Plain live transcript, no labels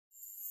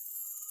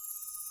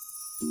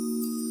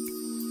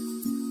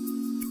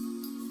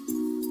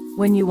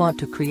When you want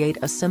to create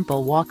a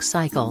simple walk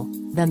cycle,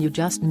 then you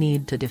just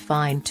need to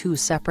define two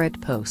separate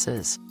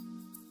poses.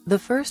 The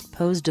first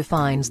pose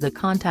defines the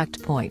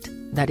contact point,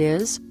 that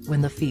is,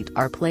 when the feet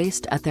are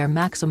placed at their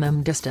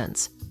maximum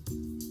distance.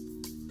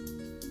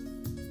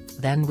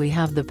 Then we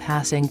have the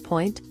passing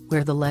point,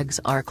 where the legs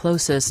are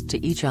closest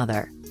to each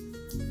other.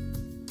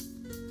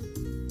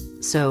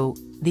 So,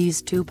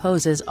 these two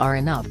poses are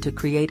enough to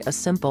create a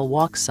simple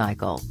walk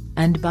cycle,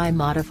 and by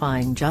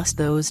modifying just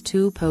those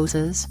two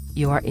poses,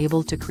 you are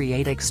able to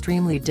create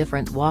extremely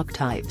different walk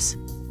types.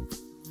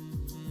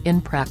 In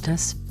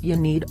practice, you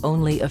need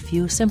only a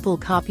few simple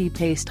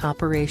copy-paste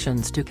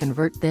operations to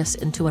convert this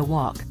into a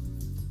walk.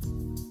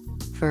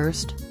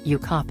 First, you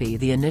copy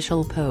the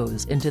initial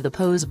pose into the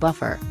pose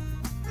buffer.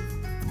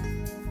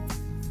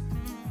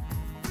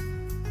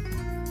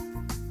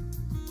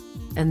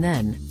 And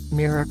then,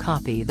 mirror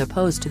copy the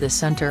pose to the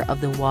center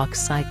of the walk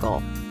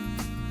cycle.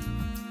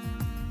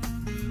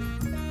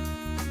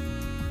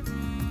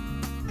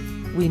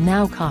 We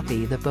now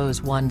copy the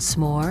pose once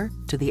more,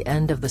 to the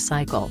end of the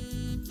cycle.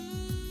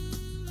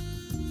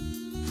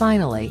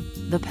 Finally,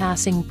 the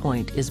passing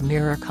point is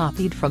mirror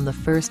copied from the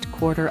first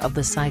quarter of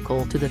the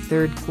cycle to the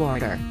third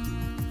quarter.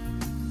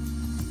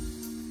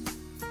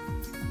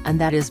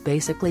 And that is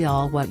basically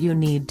all what you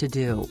need to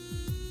do.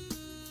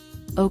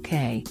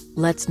 Okay,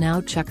 let's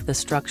now check the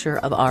structure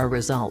of our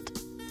result.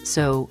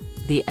 So,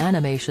 the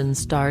animation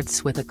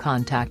starts with a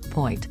contact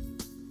point.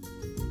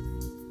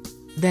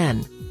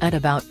 Then, at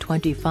about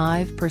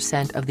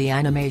 25% of the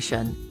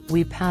animation,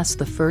 we pass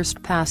the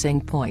first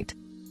passing point.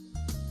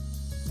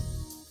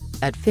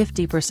 At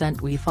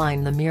 50% we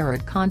find the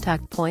mirrored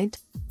contact point.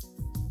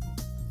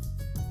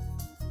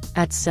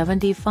 At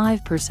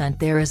 75%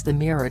 there is the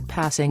mirrored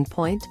passing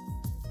point.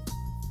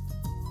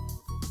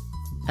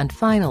 And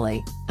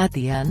finally, at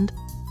the end,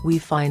 we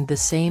find the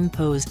same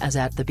pose as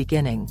at the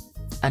beginning.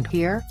 And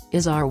here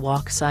is our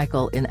walk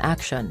cycle in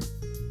action.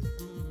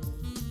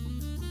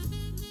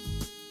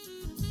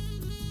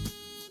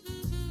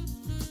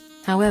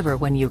 However,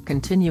 when you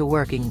continue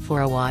working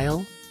for a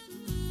while,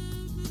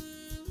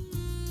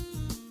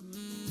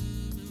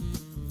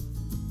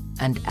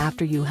 and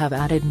after you have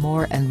added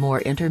more and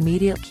more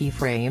intermediate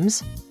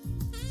keyframes,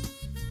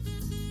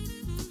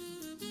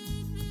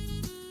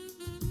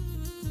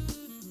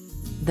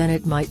 then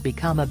it might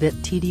become a bit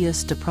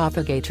tedious to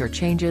propagate your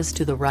changes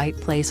to the right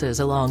places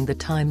along the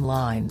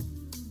timeline.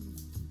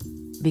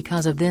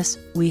 Because of this,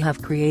 we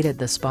have created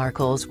the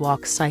Sparkles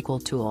Walk Cycle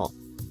tool.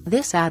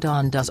 This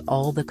add-on does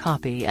all the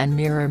copy and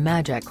mirror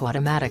magic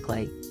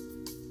automatically.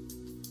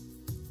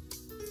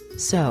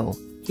 So,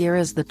 here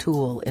is the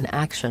tool in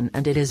action,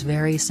 and it is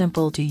very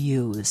simple to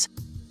use.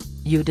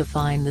 You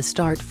define the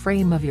start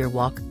frame of your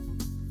walk,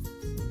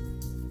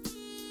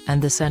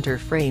 and the center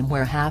frame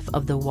where half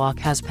of the walk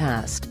has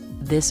passed.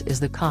 This is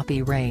the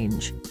copy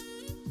range.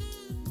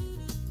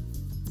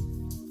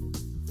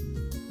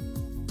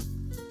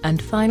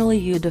 And finally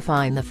you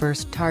define the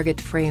first target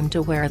frame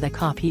to where the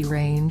copy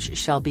range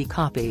shall be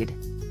copied.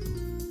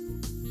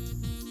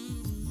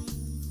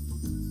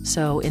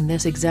 So in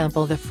this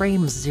example the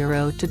frames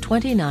 0 to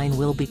 29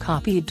 will be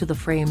copied to the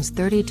frames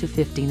 30 to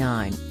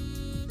 59.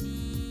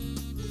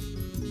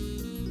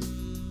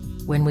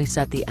 When we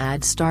set the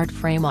Add Start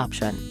Frame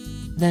option,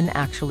 then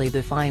actually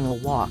the final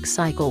walk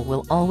cycle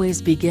will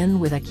always begin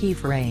with a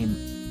keyframe.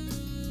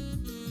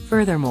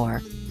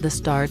 Furthermore, the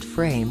start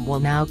frame will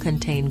now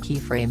contain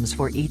keyframes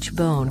for each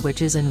bone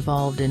which is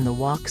involved in the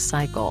walk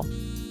cycle.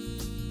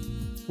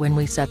 When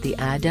we set the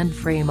Add End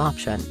Frame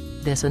option,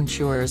 this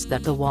ensures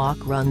that the walk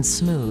runs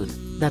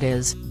smooth, that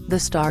is, the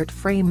start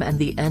frame and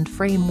the end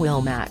frame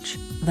will match,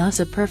 thus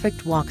a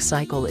perfect walk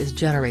cycle is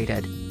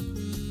generated.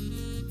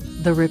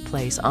 The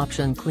Replace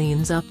option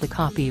cleans up the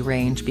copy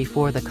range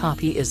before the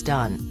copy is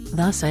done,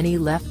 thus any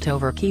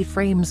leftover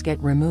keyframes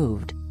get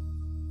removed.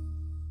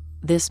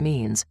 This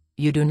means,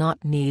 you do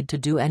not need to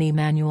do any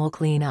manual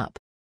cleanup.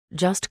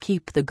 Just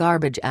keep the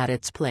garbage at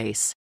its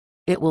place.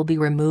 It will be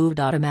removed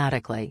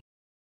automatically.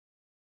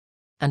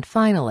 And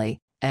finally,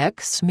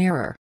 X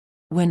Mirror.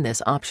 When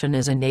this option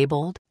is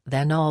enabled,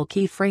 then all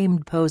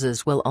keyframed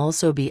poses will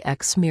also be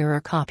X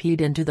Mirror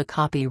copied into the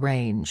copy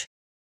range.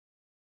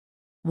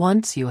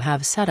 Once you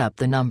have set up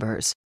the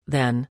numbers,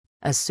 then,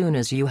 as soon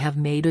as you have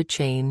made a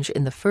change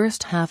in the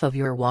first half of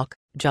your walk,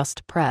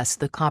 just press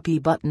the copy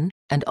button,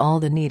 and all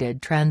the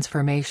needed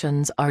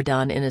transformations are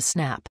done in a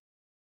snap.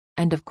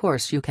 And of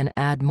course you can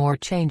add more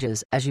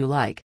changes as you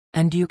like,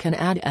 and you can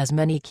add as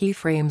many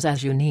keyframes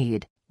as you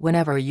need.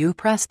 Whenever you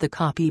press the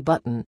copy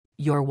button,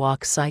 your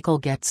walk cycle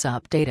gets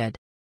updated.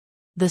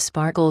 The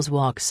Sparkles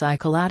Walk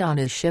Cycle add-on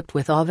is shipped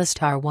with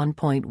Avastar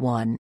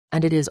 1.1,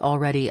 and it is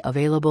already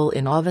available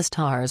in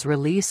Avastar's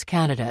Release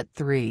Candidate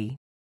 3.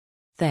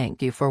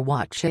 Thank you for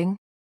watching,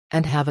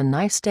 and have a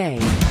nice day.